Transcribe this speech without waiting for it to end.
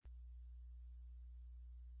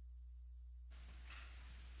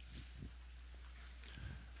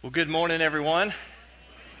Well, good morning, everyone.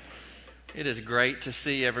 It is great to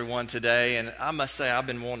see everyone today, and I must say I've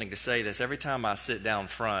been wanting to say this every time I sit down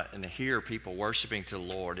front and to hear people worshiping to the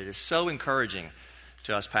Lord. It is so encouraging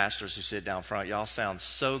to us pastors who sit down front. Y'all sound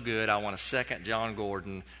so good. I want to second John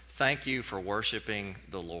Gordon. Thank you for worshiping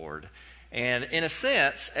the Lord. And in a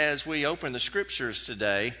sense, as we open the scriptures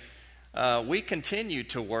today, we continue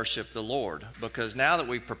to worship the Lord, because now that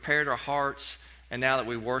we've prepared our hearts and now that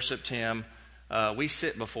we worshiped Him, we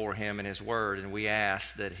sit before Him in His Word, and we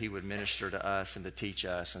ask that He would minister to us and to teach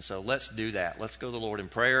us. And so let's do that. Let's go to the Lord in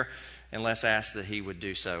prayer, and let's ask that He would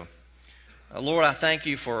do so. Lord, I thank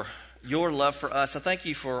You for Your love for us. I thank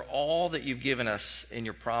You for all that You've given us in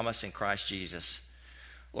Your promise in Christ Jesus.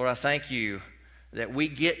 Lord, I thank You that we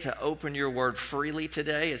get to open Your Word freely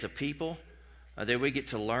today as a people, that we get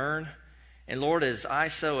to learn. And Lord, as I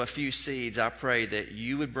sow a few seeds, I pray that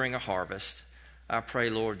You would bring a harvest. I pray,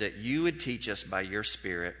 Lord, that You would teach us by Your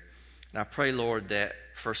Spirit. And I pray, Lord, that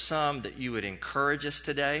for some that You would encourage us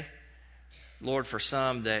today. Lord, for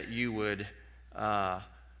some that You would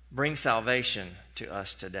bring salvation to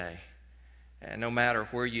us today. And no matter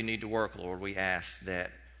where You need to work, Lord, we ask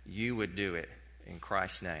that You would do it in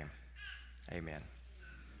Christ's name. Amen.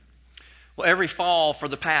 Well, every fall for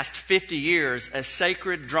the past 50 years, a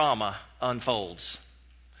sacred drama unfolds.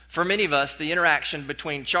 For many of us, the interaction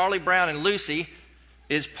between Charlie Brown and Lucy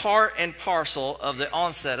is part and parcel of the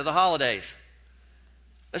onset of the holidays,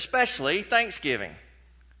 especially Thanksgiving.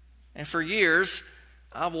 And for years,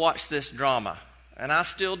 I've watched this drama, and I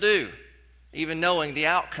still do, even knowing the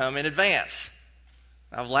outcome in advance.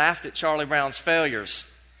 I've laughed at Charlie Brown's failures,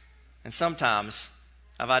 and sometimes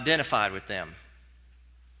I've identified with them.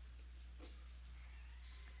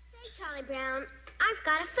 Hey, Charlie Brown, I've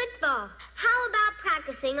got a football. How about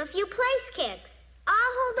practicing a few place kicks? I'll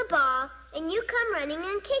hold the ball, and you come running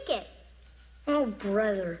and kick it. Oh,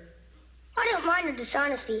 brother. I don't mind your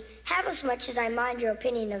dishonesty half as much as I mind your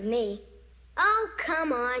opinion of me. Oh,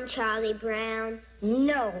 come on, Charlie Brown.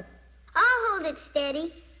 No. I'll hold it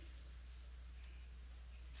steady.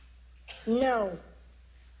 No.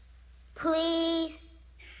 Please?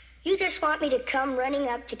 You just want me to come running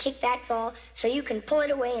up to kick that ball so you can pull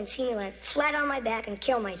it away and see me land flat on my back and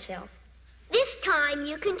kill myself. This time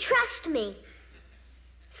you can trust me.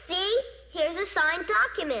 See? Here's a signed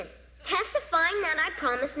document testifying that I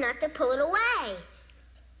promise not to pull it away.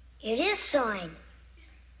 It is signed.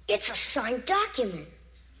 It's a signed document.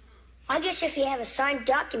 I guess if you have a signed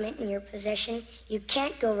document in your possession, you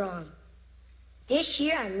can't go wrong. This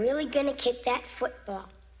year, I'm really going to kick that football.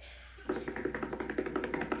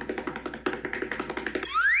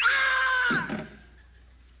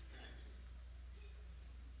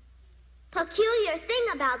 Peculiar thing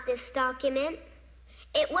about this document,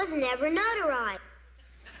 it was never notarized.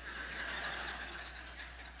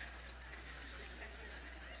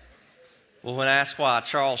 Well, when asked why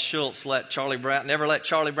Charles Schulz never let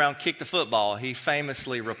Charlie Brown kick the football, he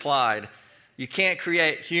famously replied, "You can't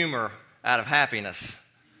create humor out of happiness."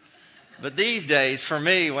 But these days, for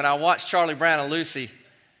me, when I watch Charlie Brown and Lucy,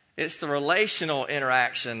 it's the relational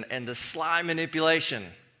interaction and the sly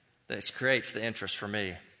manipulation that creates the interest for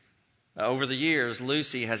me. Over the years,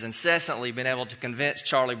 Lucy has incessantly been able to convince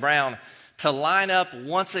Charlie Brown to line up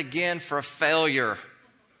once again for failure.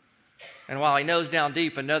 And while he knows down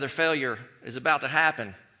deep another failure is about to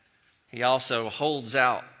happen, he also holds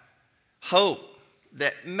out hope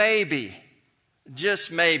that maybe,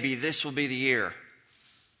 just maybe, this will be the year.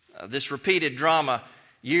 This repeated drama,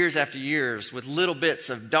 years after years, with little bits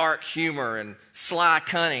of dark humor and sly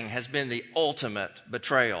cunning, has been the ultimate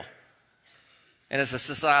betrayal. And as a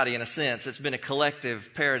society, in a sense, it's been a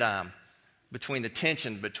collective paradigm between the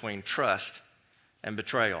tension between trust and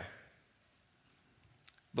betrayal.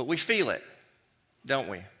 But we feel it, don't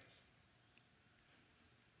we?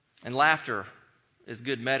 And laughter is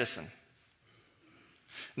good medicine.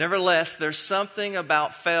 Nevertheless, there's something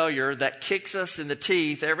about failure that kicks us in the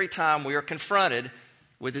teeth every time we are confronted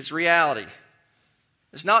with its reality.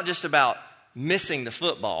 It's not just about missing the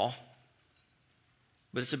football,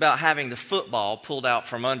 but it's about having the football pulled out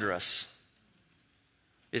from under us.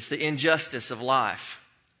 It's the injustice of life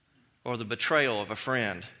or the betrayal of a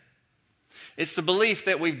friend. It's the belief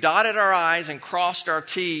that we've dotted our I's and crossed our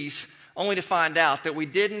T's only to find out that we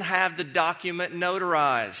didn't have the document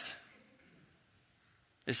notarized.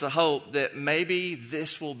 It's the hope that maybe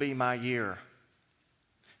this will be my year.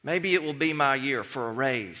 Maybe it will be my year for a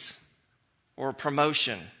raise or a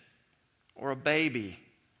promotion or a baby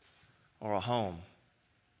or a home.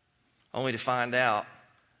 Only to find out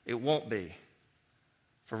it won't be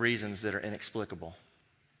for reasons that are inexplicable.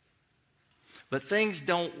 But things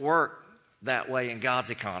don't work that way in God's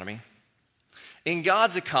economy. In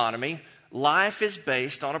God's economy, life is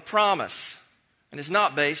based on a promise. And it's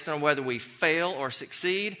not based on whether we fail or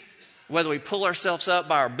succeed, whether we pull ourselves up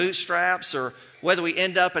by our bootstraps, or whether we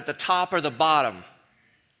end up at the top or the bottom.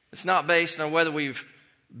 It's not based on whether we've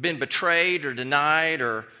been betrayed or denied,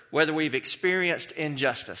 or whether we've experienced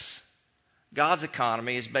injustice. God's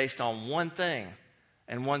economy is based on one thing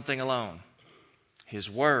and one thing alone: His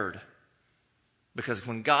Word. Because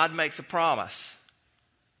when God makes a promise,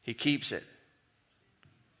 He keeps it.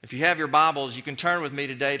 If you have your Bibles, you can turn with me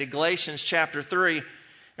today to Galatians chapter 3,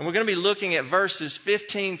 and we're going to be looking at verses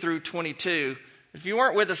 15 through 22. If you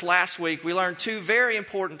weren't with us last week, we learned two very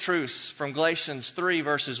important truths from Galatians 3,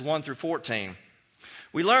 verses 1 through 14.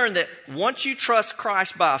 We learned that once you trust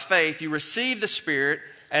Christ by faith, you receive the Spirit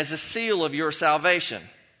as a seal of your salvation.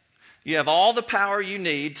 You have all the power you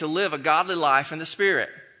need to live a godly life in the Spirit.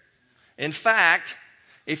 In fact,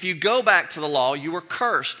 if you go back to the law, you are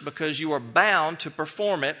cursed because you are bound to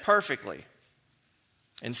perform it perfectly.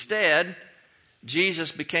 Instead,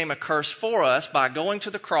 Jesus became a curse for us by going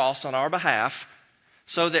to the cross on our behalf,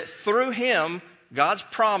 so that through Him, God's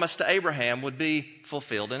promise to Abraham would be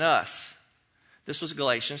fulfilled in us. This was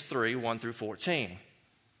Galatians 3, 1 through 14.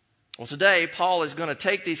 Well, today, Paul is going to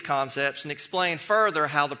take these concepts and explain further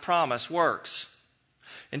how the promise works.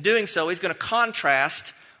 In doing so, he's going to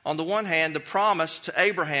contrast, on the one hand, the promise to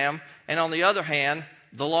Abraham, and on the other hand,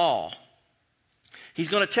 the law. He's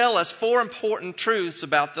going to tell us four important truths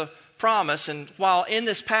about the promise, and while in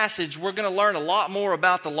this passage we're going to learn a lot more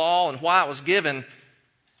about the law and why it was given,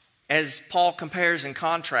 as Paul compares and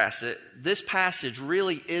contrasts it, this passage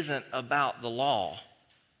really isn't about the law.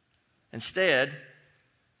 Instead,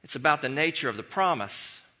 it's about the nature of the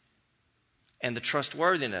promise and the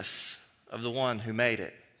trustworthiness of the one who made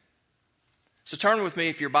it. So turn with me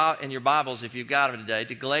in your Bibles, if you've got them today,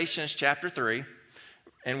 to Galatians chapter 3,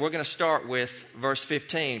 and we're going to start with verse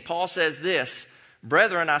 15. Paul says this: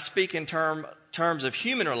 "Brethren, I speak in terms of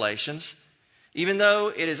human relations, even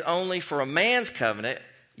though it is only for a man's covenant,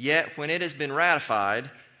 yet when it has been ratified,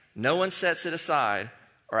 no one sets it aside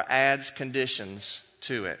or adds conditions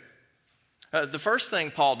to it." The first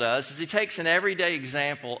thing Paul does is he takes an everyday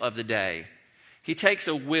example of the day. He takes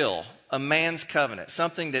a will, a man's covenant,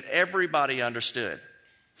 something that everybody understood.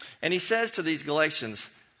 And he says to these Galatians,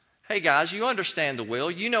 hey guys, you understand the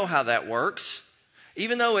will. You know how that works.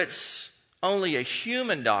 Even though it's only a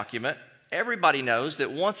human document, everybody knows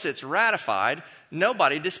that once it's ratified,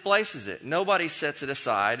 nobody displaces it. Nobody sets it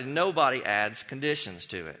aside, and nobody adds conditions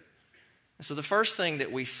to it. And so the first thing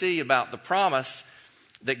that we see about the promise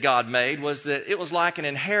that God made was that it was like an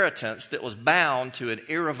inheritance that was bound to an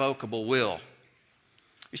irrevocable will.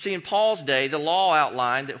 You see, in Paul's day, the law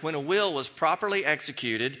outlined that when a will was properly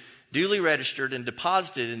executed, duly registered, and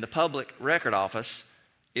deposited in the public record office,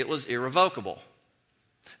 it was irrevocable.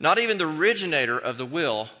 Not even the originator of the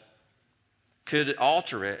will could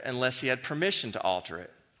alter it unless he had permission to alter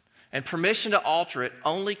it. And permission to alter it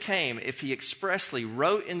only came if he expressly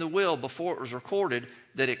wrote in the will before it was recorded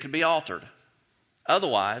that it could be altered.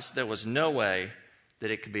 Otherwise, there was no way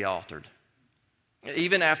that it could be altered.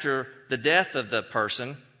 Even after the death of the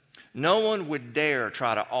person, no one would dare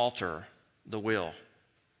try to alter the will.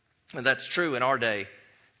 And that's true in our day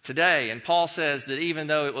today. And Paul says that even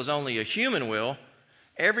though it was only a human will,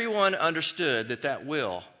 everyone understood that that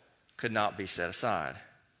will could not be set aside.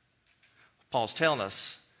 Paul's telling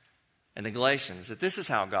us in the Galatians that this is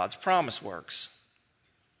how God's promise works.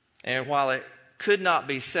 And while it could not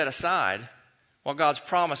be set aside, while God's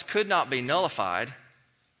promise could not be nullified,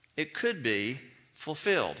 it could be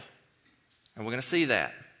fulfilled. And we're going to see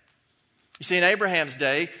that. You see, in Abraham's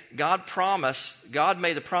day, God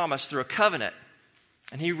made the promise through a covenant.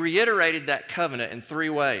 And He reiterated that covenant in three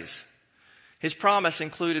ways. His promise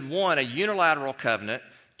included 1, a unilateral covenant,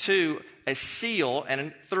 2, a seal,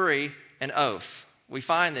 and 3, an oath. We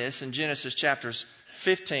find this in Genesis chapters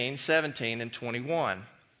 15, 17, and 21.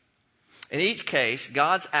 In each case,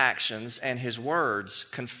 God's actions and His words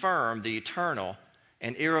confirm the eternal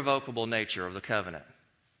and irrevocable nature of the covenant.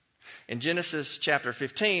 In Genesis chapter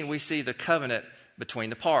 15, we see the covenant between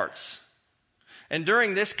the parts. And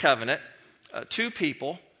during this covenant, two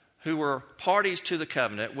people who were parties to the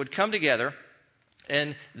covenant would come together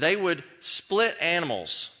and they would split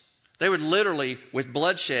animals. They would literally, with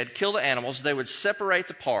bloodshed, kill the animals. They would separate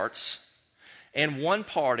the parts, and one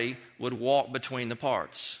party would walk between the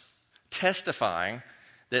parts, testifying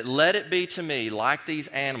that let it be to me like these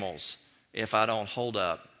animals if I don't hold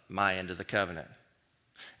up my end of the covenant.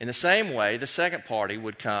 In the same way, the second party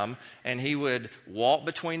would come and he would walk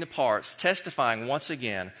between the parts, testifying once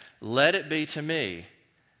again, let it be to me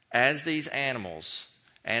as these animals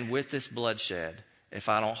and with this bloodshed if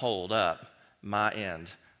I don't hold up my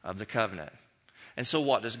end of the covenant. And so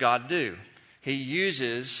what does God do? He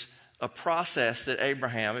uses a process that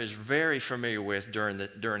Abraham is very familiar with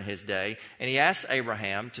during his day. And he asks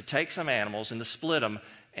Abraham to take some animals and to split them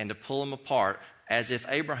and to pull them apart as if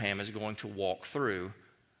Abraham is going to walk through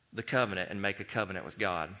the covenant and make a covenant with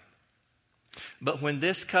God. But when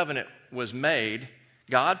this covenant was made,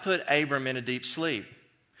 God put Abram in a deep sleep.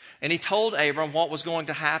 And he told Abram what was going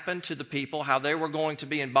to happen to the people, how they were going to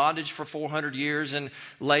be in bondage for 400 years, and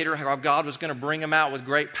later how God was going to bring them out with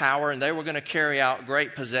great power, and they were going to carry out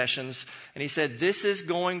great possessions. And he said, this is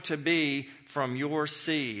going to be from your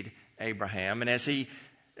seed, Abraham. And as he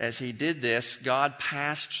did this, God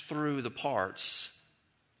passed through the parts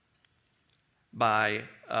by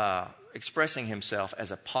expressing himself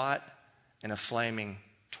as a pot and a flaming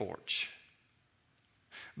torch.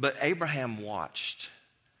 But Abraham watched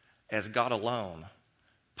as God alone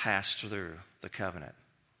passed through the covenant.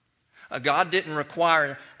 God didn't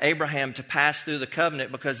require Abraham to pass through the covenant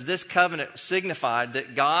because this covenant signified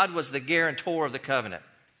that God was the guarantor of the covenant,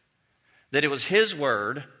 that it was his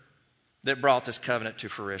word that brought this covenant to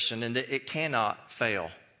fruition and that it cannot fail.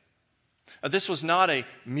 This was not a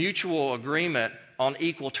mutual agreement on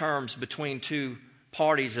equal terms between two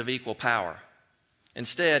parties of equal power.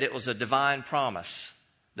 Instead, it was a divine promise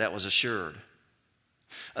that was assured.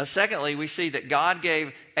 Secondly, we see that God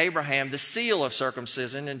gave Abraham the seal of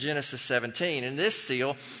circumcision in Genesis 17. In this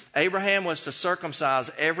seal, Abraham was to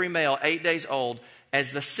circumcise every male 8 days old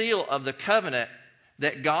as the seal of the covenant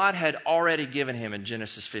that God had already given him in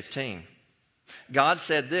Genesis 15. God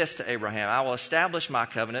said this to Abraham, I will establish my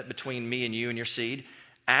covenant between me and you and your seed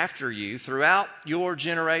after you throughout your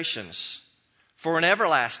generations for an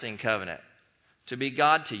everlasting covenant to be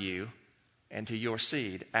God to you and to your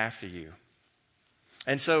seed after you.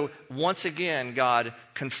 And so, once again, God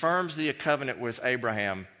confirms the covenant with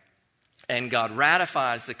Abraham, and God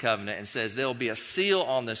ratifies the covenant and says there will be a seal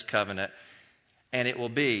on this covenant, and it will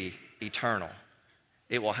be eternal.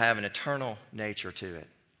 It will have an eternal nature to it.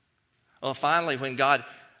 Well, finally, when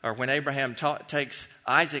Abraham takes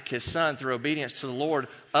Isaac, his son, through obedience to the Lord,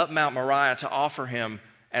 up Mount Moriah to offer him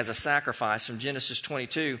as a sacrifice from Genesis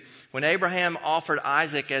 22, when Abraham offered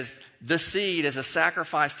Isaac as the seed, as a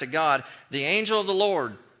sacrifice to God, the angel of the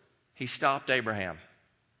Lord, he stopped Abraham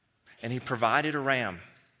and he provided a ram.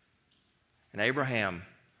 And Abraham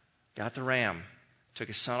got the ram, took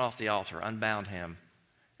his son off the altar, unbound him,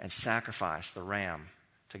 and sacrificed the ram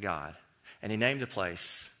to God. And he named the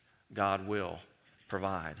place, God Will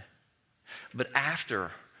Provide. But after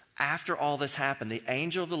all this happened, the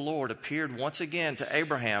angel of the Lord appeared once again to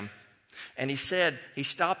Abraham, and he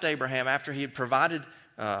stopped Abraham after he had provided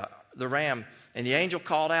the ram, and the angel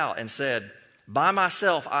called out and said, by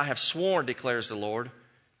myself I have sworn, declares the Lord,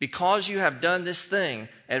 because you have done this thing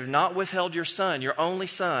and have not withheld your son, your only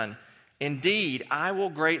son, indeed I will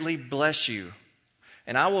greatly bless you,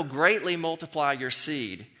 and I will greatly multiply your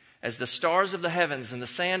seed as the stars of the heavens and the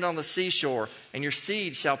sand on the seashore, and your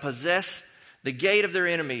seed shall possess the gate of their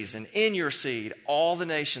enemies, and in your seed all the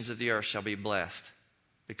nations of the earth shall be blessed,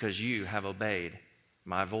 because you have obeyed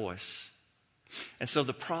my voice. And so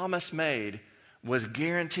the promise made was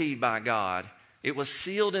guaranteed by God. It was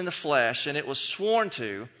sealed in the flesh, and it was sworn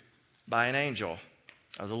to by an angel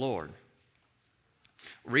of the Lord.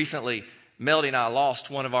 Recently, Melody and I lost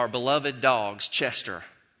one of our beloved dogs, Chester.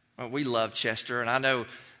 We love Chester, and I know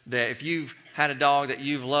that if you've had a dog that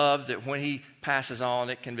you've loved, that when he passes on,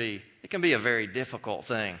 it can be a very difficult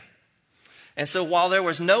thing. And so while there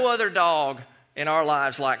was no other dog in our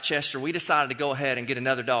lives like Chester, we decided to go ahead and get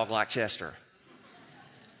another dog like Chester.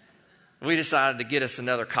 We decided to get us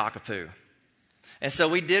another cockapoo. And so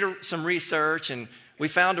we did some research, and we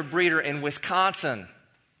found a breeder in Wisconsin.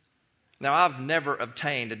 Now, I've never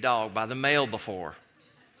obtained a dog by the mail before,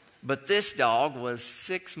 but this dog was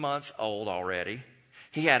 6 months old already.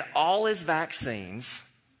 He had all his vaccines.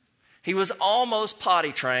 He was almost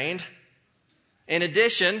potty trained. In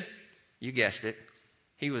addition, you guessed it,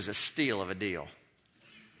 he was a steal of a deal.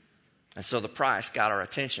 And so the price got our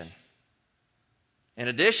attention. In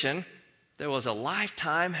addition, there was a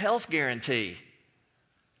lifetime health guarantee.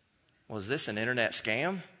 Was this an internet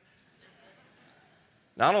scam?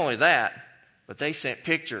 Not only that, but they sent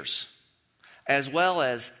pictures as well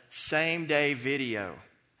as same-day video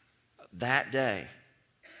that day.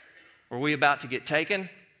 Were we about to get taken?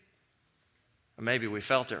 Or maybe we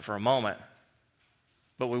felt it for a moment.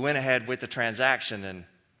 But we went ahead with the transaction, and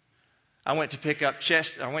I went to pick up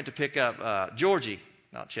Georgie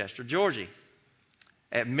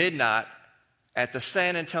at midnight at the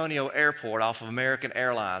San Antonio airport off of American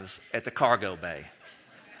Airlines at the cargo bay.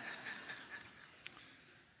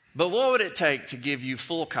 But what would it take to give you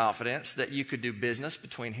full confidence that you could do business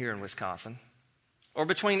between here and Wisconsin? Or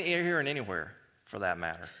between here and anywhere, for that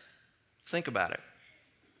matter? Think about it.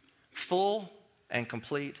 Full and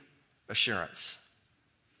complete assurance.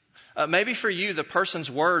 Maybe for you, the person's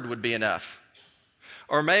word would be enough.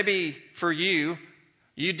 Or maybe for you,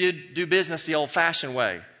 you did do business the old-fashioned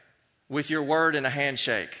way, with your word and a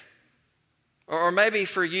handshake. Or maybe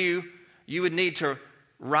for you, you would need to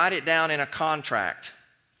write it down in a contract,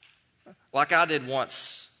 like I did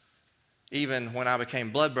once, even when I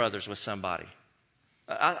became blood brothers with somebody.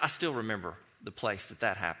 I still remember the place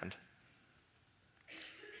that happened.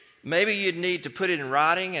 Maybe you'd need to put it in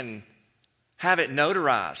writing and have it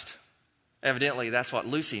notarized. Evidently, that's what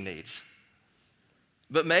Lucy needs.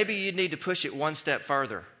 But maybe you'd need to push it one step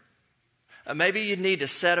further. Maybe you'd need to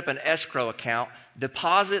set up an escrow account,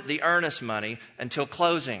 deposit the earnest money until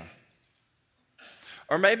closing.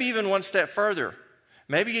 Or maybe even one step further.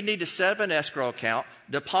 Maybe you'd need to set up an escrow account,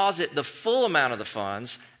 deposit the full amount of the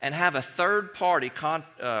funds, and have a third party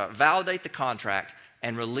validate the contract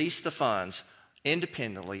and release the funds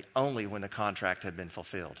independently only when the contract had been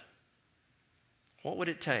fulfilled. What would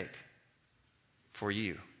it take for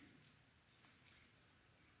you?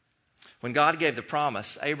 When God gave the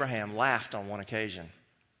promise, Abraham laughed on one occasion,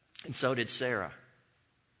 and so did Sarah.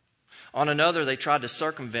 On another, they tried to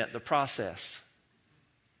circumvent the process.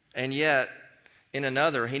 And yet, in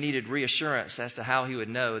another, he needed reassurance as to how he would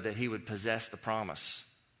know that he would possess the promise.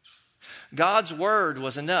 God's word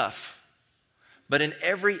was enough, but in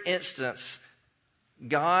every instance,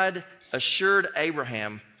 God assured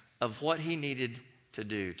Abraham of what he needed to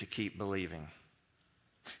do to keep believing.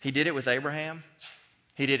 He did it with Abraham.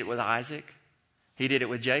 He did it with Isaac. He did it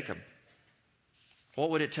with Jacob. What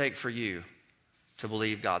would it take for you to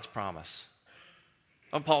believe God's promise?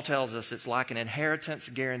 Well, Paul tells us it's like an inheritance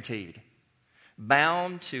guaranteed,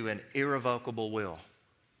 bound to an irrevocable will.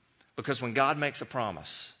 Because when God makes a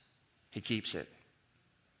promise, he keeps it.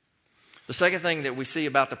 The second thing that we see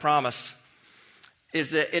about the promise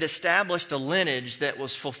is that it established a lineage that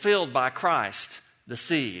was fulfilled by Christ, the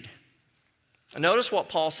seed. Notice what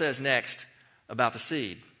Paul says next about the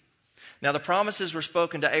seed. Now, the promises were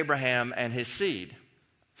spoken to Abraham and his seed.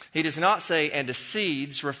 He does not say, and to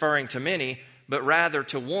seeds, referring to many, but rather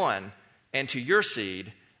to one, and to your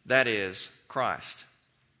seed, that is Christ.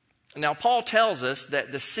 Now, Paul tells us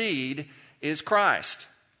that the seed is Christ.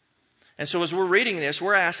 And so as we're reading this,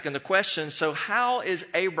 we're asking the question, so how is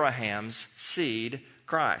Abraham's seed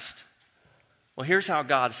Christ? Well, here's how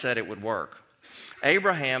God said it would work.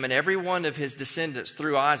 Abraham and every one of his descendants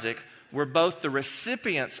through Isaac were both the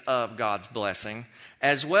recipients of God's blessing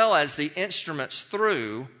as well as the instruments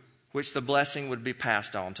through which the blessing would be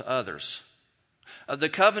passed on to others. The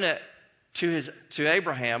covenant to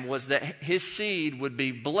Abraham was that his seed would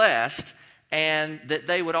be blessed and that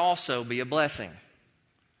they would also be a blessing.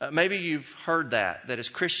 Maybe you've heard that as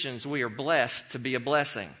Christians we are blessed to be a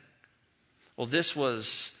blessing. Well, this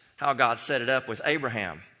was how God set it up with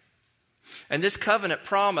Abraham. And this covenant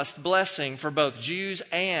promised blessing for both Jews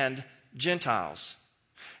and Gentiles.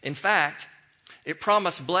 In fact, it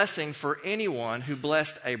promised blessing for anyone who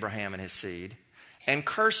blessed Abraham and his seed, and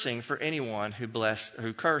cursing for anyone who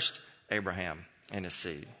cursed Abraham and his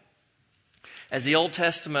seed. As the Old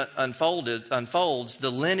Testament unfolds,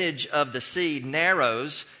 the lineage of the seed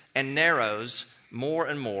narrows and narrows more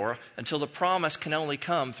and more until the promise can only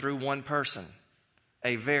come through one person,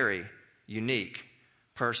 a very unique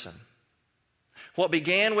person. What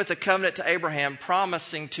began with a covenant to Abraham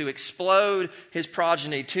promising to explode his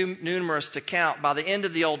progeny too numerous to count, by the end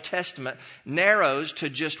of the Old Testament narrows to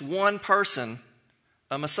just one person,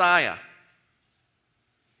 a Messiah.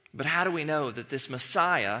 But how do we know that this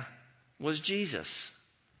Messiah was Jesus?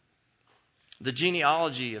 The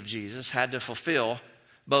genealogy of Jesus had to fulfill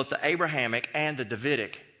both the Abrahamic and the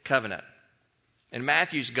Davidic covenant. In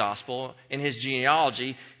Matthew's gospel, in his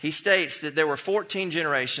genealogy, he states that there were 14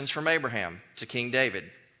 generations from Abraham to King David,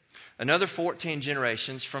 another 14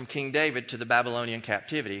 generations from King David to the Babylonian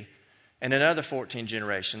captivity, and another 14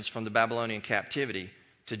 generations from the Babylonian captivity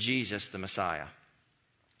to Jesus the Messiah.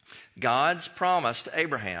 God's promise to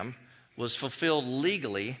Abraham was fulfilled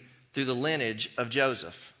legally through the lineage of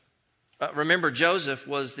Joseph. Remember, Joseph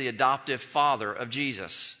was the adoptive father of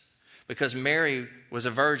Jesus, because Mary was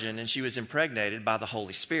a virgin and she was impregnated by the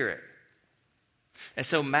Holy Spirit. And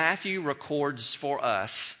so Matthew records for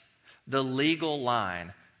us the legal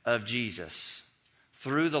line of Jesus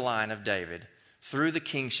through the line of David, through the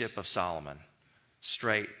kingship of Solomon,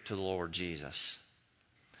 straight to the Lord Jesus.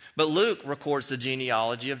 But Luke records the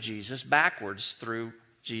genealogy of Jesus backwards through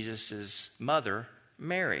Jesus' mother,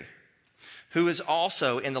 Mary, who is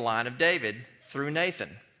also in the line of David through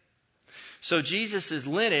Nathan. So Jesus'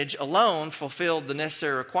 lineage alone fulfilled the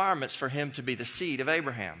necessary requirements for him to be the seed of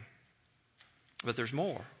Abraham. But there's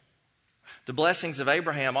more. The blessings of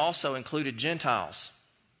Abraham also included Gentiles.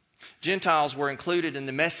 Gentiles were included in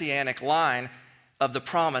the messianic line of the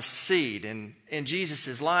promised seed. And in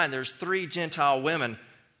Jesus' line, there's 3 Gentile women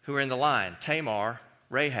who are in the line: Tamar,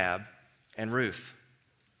 Rahab, and Ruth.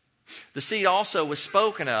 The seed also was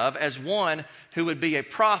spoken of as one who would be a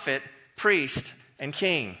prophet, priest, and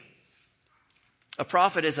king. A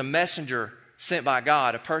prophet is a messenger sent by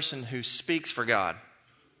God, a person who speaks for God.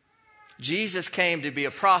 Jesus came to be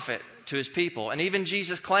a prophet to his people, and even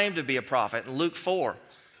Jesus claimed to be a prophet in Luke 4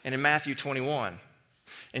 and in Matthew 21.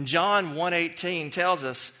 And John 1:18 tells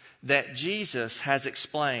us that Jesus has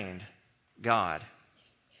explained God.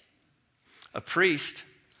 A priest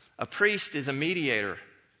is a mediator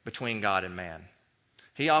between God and man.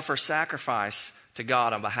 He offers sacrifice to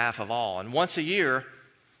God on behalf of all. And once a year,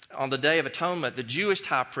 on the Day of Atonement, the Jewish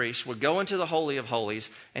high priest would go into the Holy of Holies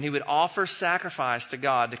and he would offer sacrifice to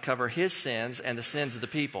God to cover his sins and the sins of the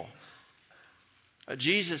people.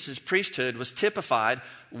 Jesus' priesthood was typified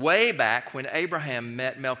way back when Abraham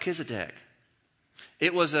met Melchizedek.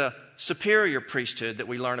 It was a superior priesthood that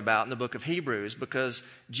we learn about in the book of Hebrews because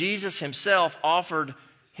Jesus himself offered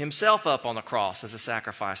himself up on the cross as a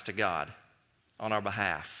sacrifice to God on our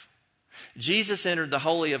behalf. Jesus entered the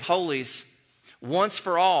Holy of Holies once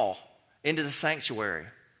for all into the sanctuary,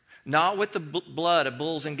 not with the blood of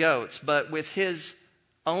bulls and goats, but with his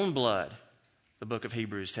own blood, the book of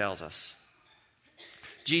Hebrews tells us.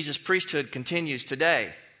 Jesus' priesthood continues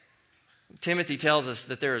today. Timothy tells us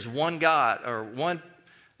that there is one God, or one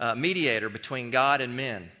mediator between God and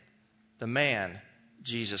men, the man,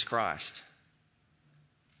 Jesus Christ.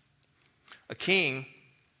 A king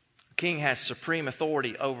has supreme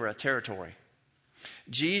authority over a territory.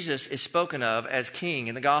 Jesus is spoken of as king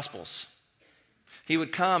in the Gospels. He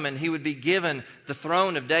would come and he would be given the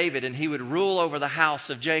throne of David and he would rule over the house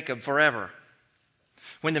of Jacob forever.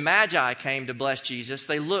 When the Magi came to bless Jesus,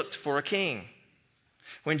 they looked for a king.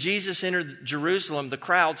 When Jesus entered Jerusalem, the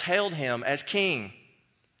crowds hailed him as king.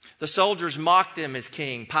 The soldiers mocked him as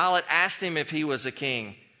king. Pilate asked him if he was a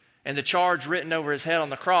king. And the charge written over his head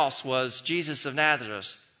on the cross was Jesus of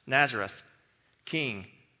Nazareth, King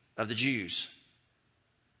of the Jews.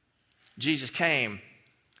 Jesus came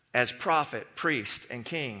as prophet, priest, and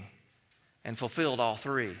king and fulfilled all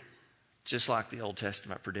 3, just like the Old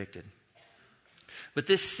Testament predicted. But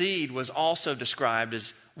this seed was also described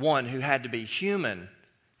as one who had to be human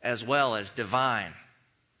as well as divine.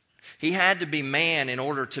 He had to be man in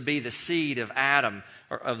order to be the seed of Adam,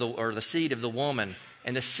 or the seed of the woman,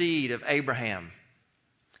 and the seed of Abraham.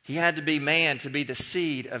 He had to be man to be the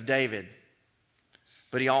seed of David.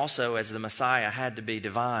 But he also, as the Messiah, had to be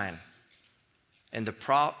divine. And the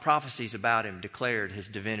prophecies about him declared his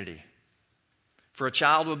divinity. For a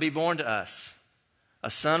child will be born to us,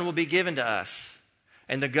 a son will be given to us,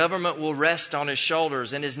 and the government will rest on his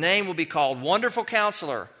shoulders, and his name will be called Wonderful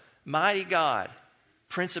Counselor, Mighty God,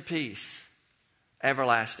 Prince of Peace,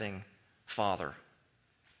 Everlasting Father.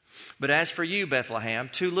 But as for you, Bethlehem,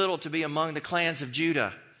 too little to be among the clans of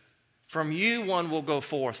Judah, from you one will go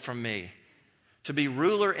forth from me to be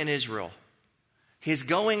ruler in Israel. His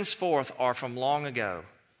goings forth are from long ago,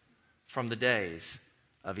 from the days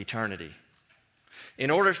of eternity.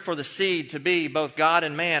 In order for the seed to be both God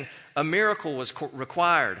and man, a miracle was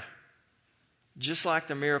required. Just like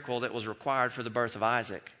the miracle that was required for the birth of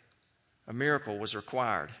Isaac, a miracle was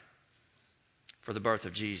required for the birth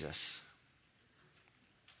of Jesus.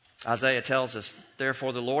 Isaiah tells us,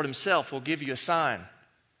 therefore the Lord himself will give you a sign.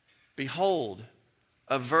 Behold,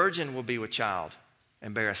 a virgin will be with child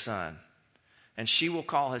and bear a son, and she will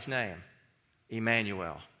call his name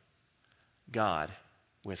Emmanuel, God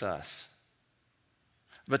with us.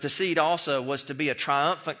 But the seed also was to be a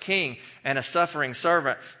triumphant king and a suffering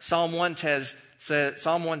servant. Psalm 110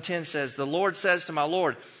 says, the Lord says to my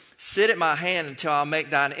Lord, sit at my hand until I make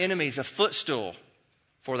thine enemies a footstool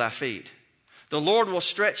for thy feet. The Lord will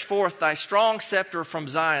stretch forth thy strong scepter from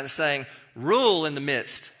Zion, saying, rule in the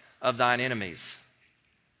midst of thine enemies.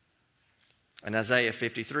 And Isaiah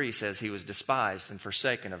 53 says he was despised and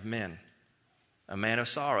forsaken of men, a man of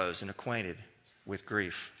sorrows and acquainted with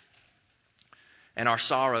grief. And our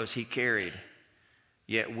sorrows he carried,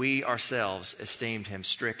 yet we ourselves esteemed him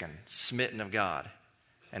stricken, smitten of God,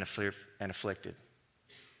 and afflicted.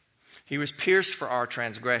 He was pierced for our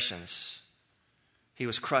transgressions. He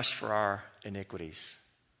was crushed for our iniquities.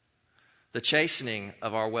 The chastening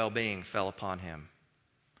of our well-being fell upon him,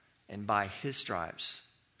 and by his stripes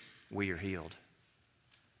we are healed.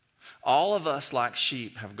 All of us like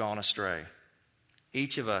sheep have gone astray.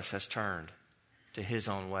 Each of us has turned to his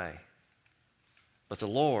own way. But the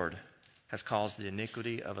Lord has caused the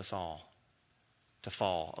iniquity of us all to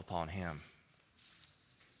fall upon him.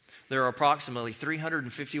 There are approximately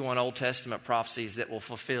 351 Old Testament prophecies that were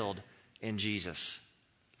fulfilled in Jesus.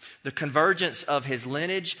 The convergence of his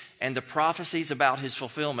lineage and the prophecies about his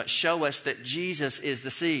fulfillment show us that Jesus is the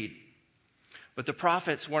seed. But the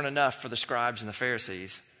prophets weren't enough for the scribes and the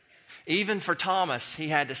Pharisees. Even for Thomas, he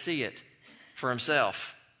had to see it for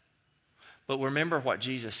himself. But remember what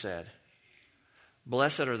Jesus said.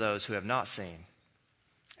 Blessed are those who have not seen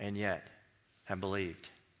and yet have believed.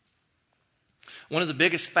 One of the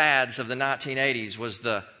biggest fads of the 1980s was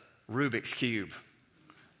the Rubik's Cube.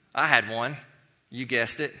 I had one. You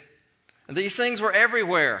guessed it. And these things were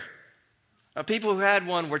everywhere. People who had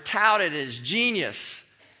one were touted as genius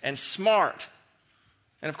and smart.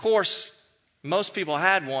 And of course, most people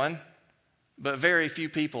had one, but very few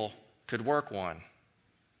people could work one.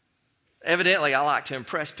 Evidently, I like to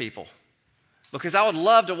impress people because I would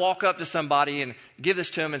love to walk up to somebody and give this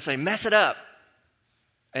to them and say, mess it up.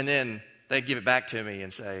 And then they'd give it back to me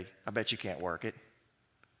and say, I bet you can't work it.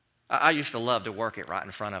 I used to love to work it right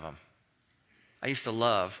in front of them. I used to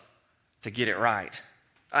love to get it right.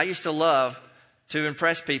 I used to love to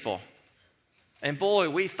impress people. And boy,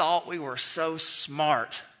 we thought we were so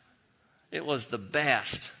smart. It was the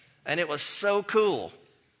best. And it was so cool.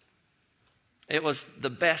 It was the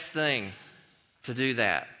best thing to do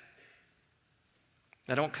that.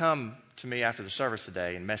 Now don't come to me after the service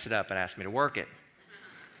today and mess it up and ask me to work it.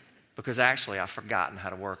 Because actually I've forgotten how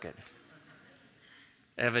to work it.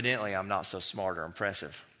 Evidently I'm not so smart or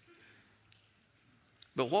impressive.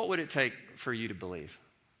 But what would it take for you to believe?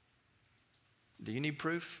 Do you need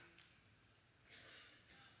proof?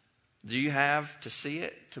 Do you have to see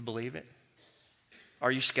it to believe it?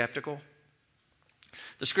 Are you skeptical?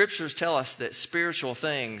 The scriptures tell us that spiritual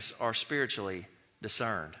things are spiritually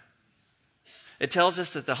discerned. It tells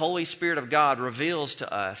us that the Holy Spirit of God reveals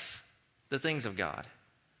to us the things of God.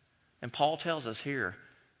 And Paul tells us here,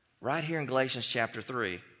 right here in Galatians chapter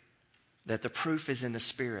 3, that the proof is in the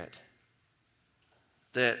Spirit.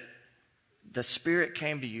 That the Spirit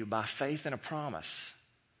came to you by faith in a promise.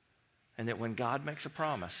 And that when God makes a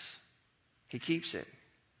promise, he keeps it.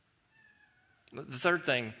 The third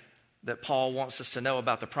thing that Paul wants us to know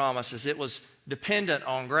about the promise is it was dependent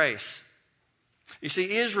on grace. You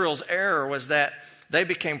see, Israel's error was that they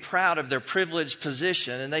became proud of their privileged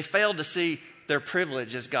position and they failed to see their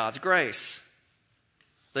privilege as God's grace.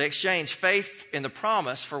 They exchanged faith in the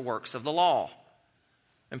promise for works of the law.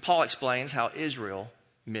 And Paul explains how Israel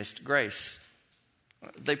missed grace.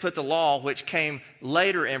 They put the law, which came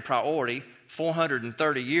later in priority,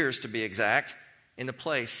 430 years to be exact, in the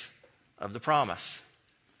place of the promise.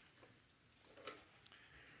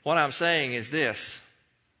 What I'm saying is this.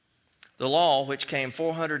 The law, which came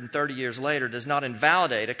 430 years later, does not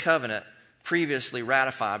invalidate a covenant previously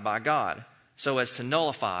ratified by God so as to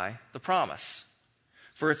nullify the promise.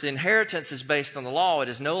 For if the inheritance is based on the law, it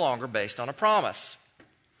is no longer based on a promise.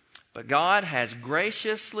 But God has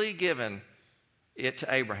graciously given it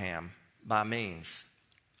to Abraham by means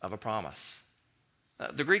of a promise.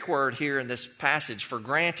 The Greek word here in this passage for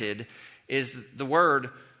granted is the word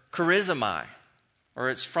charizomai, or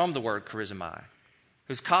it's from the word charizomai,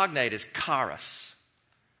 whose cognate is charis.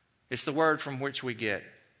 It's the word from which we get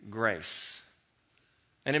grace.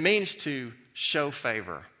 And it means to show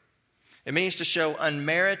favor. It means to show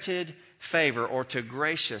unmerited favor or to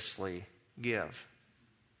graciously give.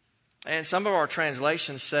 And some of our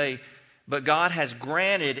translations say, but God has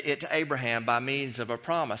granted it to Abraham by means of a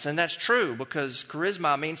promise. And that's true because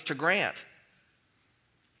charisma means to grant.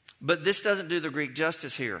 But this doesn't do the Greek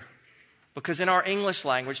justice here. Because in our English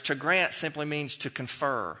language, to grant simply means to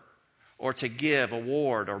confer or to give,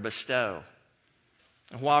 award, or bestow.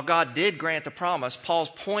 And while God did grant the promise,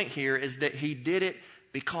 Paul's point here is that he did it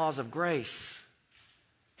because of grace.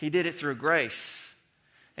 He did it through grace.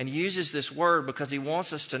 And he uses this word because he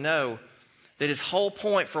wants us to know that his whole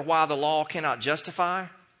point for why the law cannot justify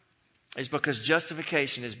is because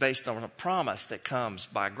justification is based on a promise that comes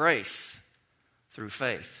by grace through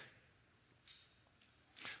faith.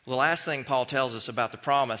 Well, the last thing Paul tells us about the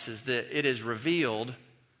promise is that it is revealed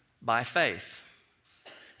by faith.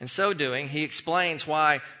 In so doing, he explains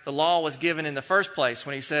why the law was given in the first place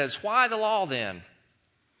when he says, "Why the law then?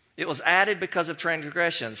 It was added because of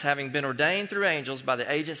transgressions, having been ordained through angels by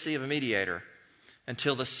the agency of a mediator,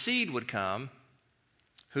 until the seed would come,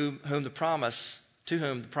 whom the promise to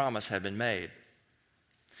whom the promise had been made.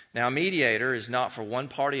 Now, a mediator is not for one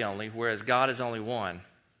party only, whereas God is only one.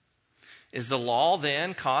 Is the law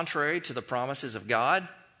then contrary to the promises of God?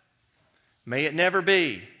 May it never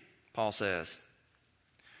be, Paul says.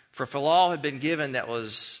 For if a law had been given that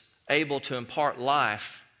was able to impart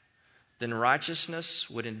life, then righteousness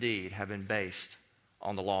would indeed have been based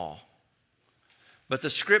on the law. But the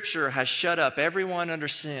Scripture has shut up everyone under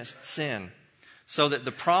sin, so that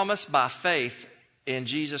the promise by faith in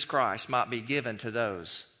Jesus Christ might be given to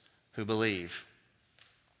those who believe.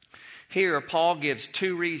 Here, Paul gives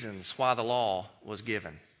two reasons why the law was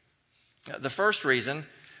given. The first reason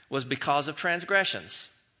was because of transgressions.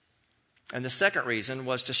 And the second reason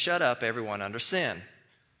was to shut up everyone under sin.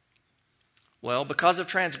 Well, because of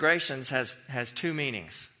transgressions has two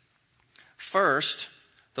meanings. First,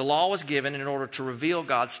 the law was given in order to reveal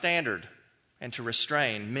God's standard and to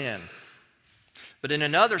restrain men. But in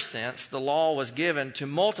another sense, the law was given to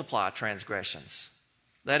multiply transgressions.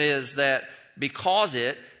 That is, that because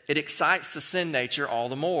it excites the sin nature all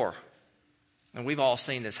the more. And we've all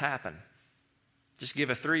seen this happen. Just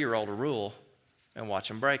give a 3-year-old a rule and watch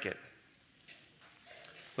them break it.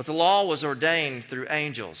 But the law was ordained through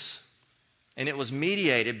angels, and it was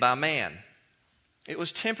mediated by man. It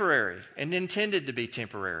was temporary and intended to be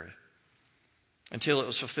temporary until it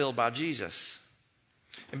was fulfilled by Jesus.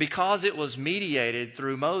 And because it was mediated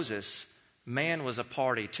through Moses, man was a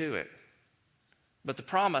party to it. But the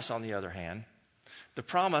promise, on the other hand, the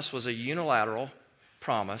promise was a unilateral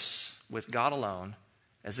promise with God alone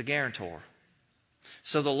as the guarantor.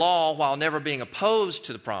 So the law, while never being opposed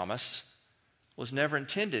to the promise, was never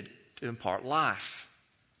intended to impart life.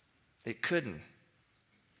 It couldn't.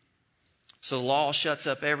 So the law shuts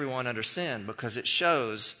up everyone under sin because it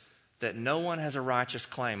shows that no one has a righteous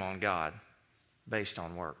claim on God based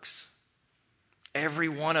on works. Every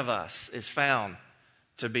one of us is found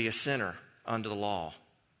to be a sinner under the law.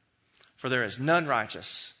 For there is none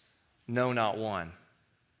righteous, no, not one.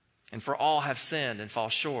 And for all have sinned and fall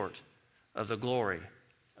short of the glory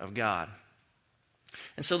of God.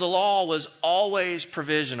 And so the law was always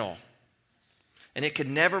provisional, and it could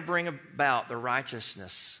never bring about the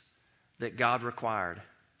righteousness that God required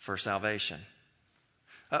for salvation.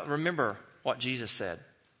 Remember what Jesus said.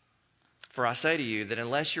 For I say to you that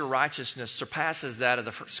unless your righteousness surpasses that of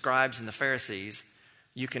the scribes and the Pharisees,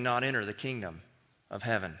 you cannot enter the kingdom of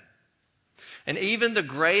heaven. And even the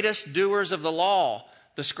greatest doers of the law,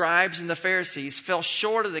 the scribes and the Pharisees, fell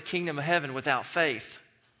short of the kingdom of heaven without faith.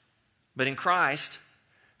 But in Christ,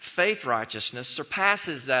 faith righteousness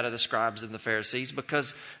surpasses that of the scribes and the Pharisees,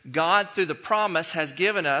 because God, through the promise, has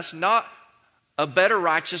given us not a better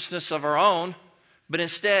righteousness of our own, but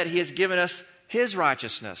instead He has given us His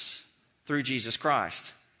righteousness through Jesus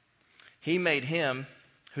Christ. He made Him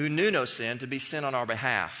who knew no sin to be sin on our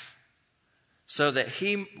behalf, so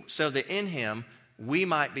that in Him we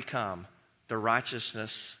might become the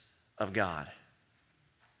righteousness of God.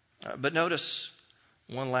 But notice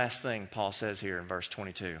one last thing Paul says here in verse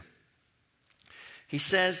 22. He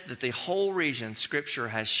says that the whole reason Scripture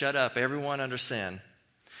has shut up everyone under sin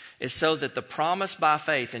is so that the promise by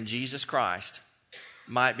faith in Jesus Christ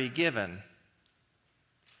might be given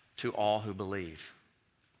to all who believe.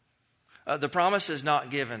 The promise is not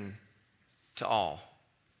given to all.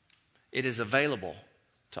 It is available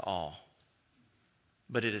to all.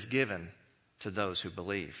 But it is given to those who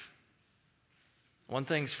believe. One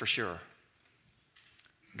thing's for sure.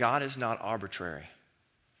 God is not arbitrary.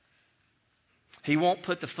 He won't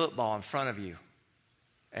put the football in front of you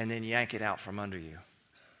and then yank it out from under you.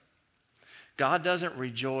 God doesn't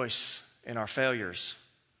rejoice in our failures,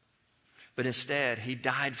 but instead He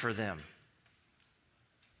died for them.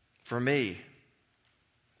 For me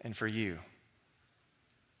and for you.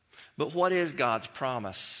 But what is God's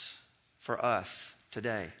promise for us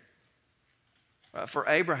today? For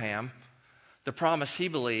Abraham, the promise he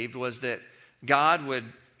believed was that God would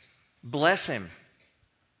bless him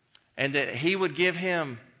and that He would give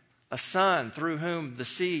him a son through whom the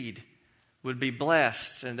seed would be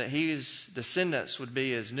blessed, and that his descendants would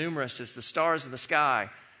be as numerous as the stars in the sky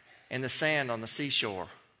and the sand on the seashore.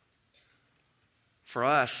 For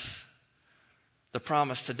us, the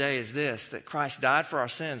promise today is this: that Christ died for our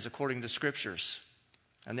sins according to the Scriptures,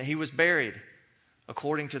 and that He was buried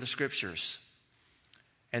according to the Scriptures,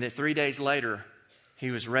 and that 3 days later He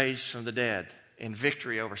was raised from the dead in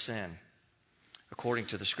victory over sin according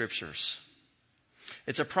to the Scriptures.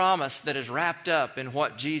 It's a promise that is wrapped up in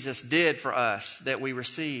what Jesus did for us, that we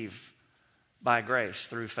receive by grace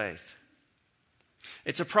through faith.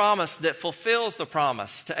 It's a promise that fulfills the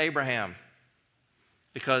promise to Abraham,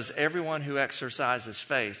 because everyone who exercises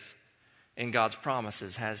faith in God's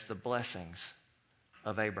promises has the blessings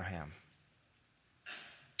of Abraham.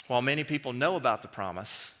 While many people know about the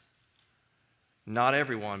promise, not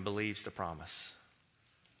everyone believes the promise.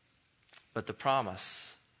 But the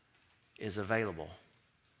promise is available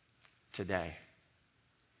today.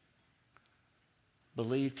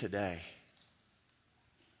 Believe today.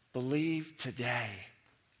 Believe today.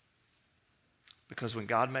 Because when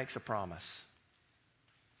God makes a promise,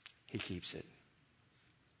 He keeps it.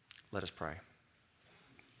 Let us pray.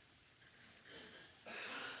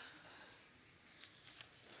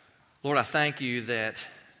 Lord, I thank you that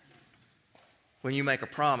when you make a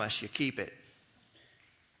promise, you keep it.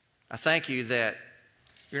 I thank you that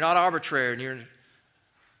you're not arbitrary and you're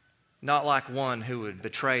not like one who would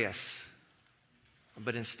betray us.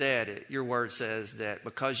 But instead, your word says that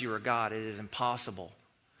because you are God, it is impossible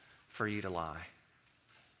for you to lie.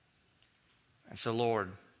 And so,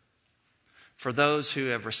 Lord, for those who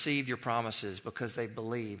have received your promises because they've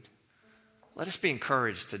believed, let us be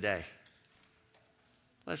encouraged today.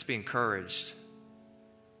 Let's be encouraged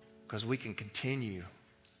because we can continue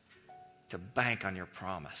to bank on your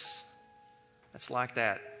promise. It's like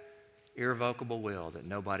that irrevocable will that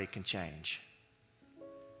nobody can change.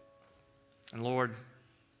 And Lord,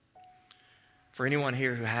 for anyone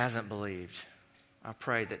here who hasn't believed, I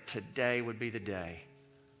pray that today would be the day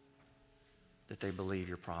that they believe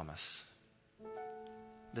your promise.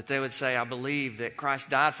 That they would say, I believe that Christ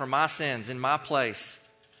died for my sins in my place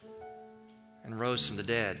and rose from the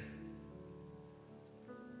dead.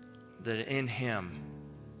 That in Him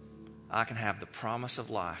I can have the promise of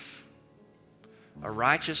life. A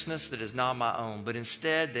righteousness that is not my own, but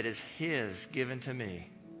instead that is His given to me,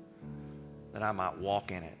 that I might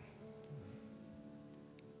walk in it.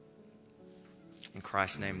 In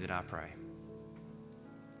Christ's name that I pray.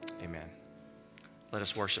 Amen. Let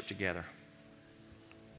us worship together.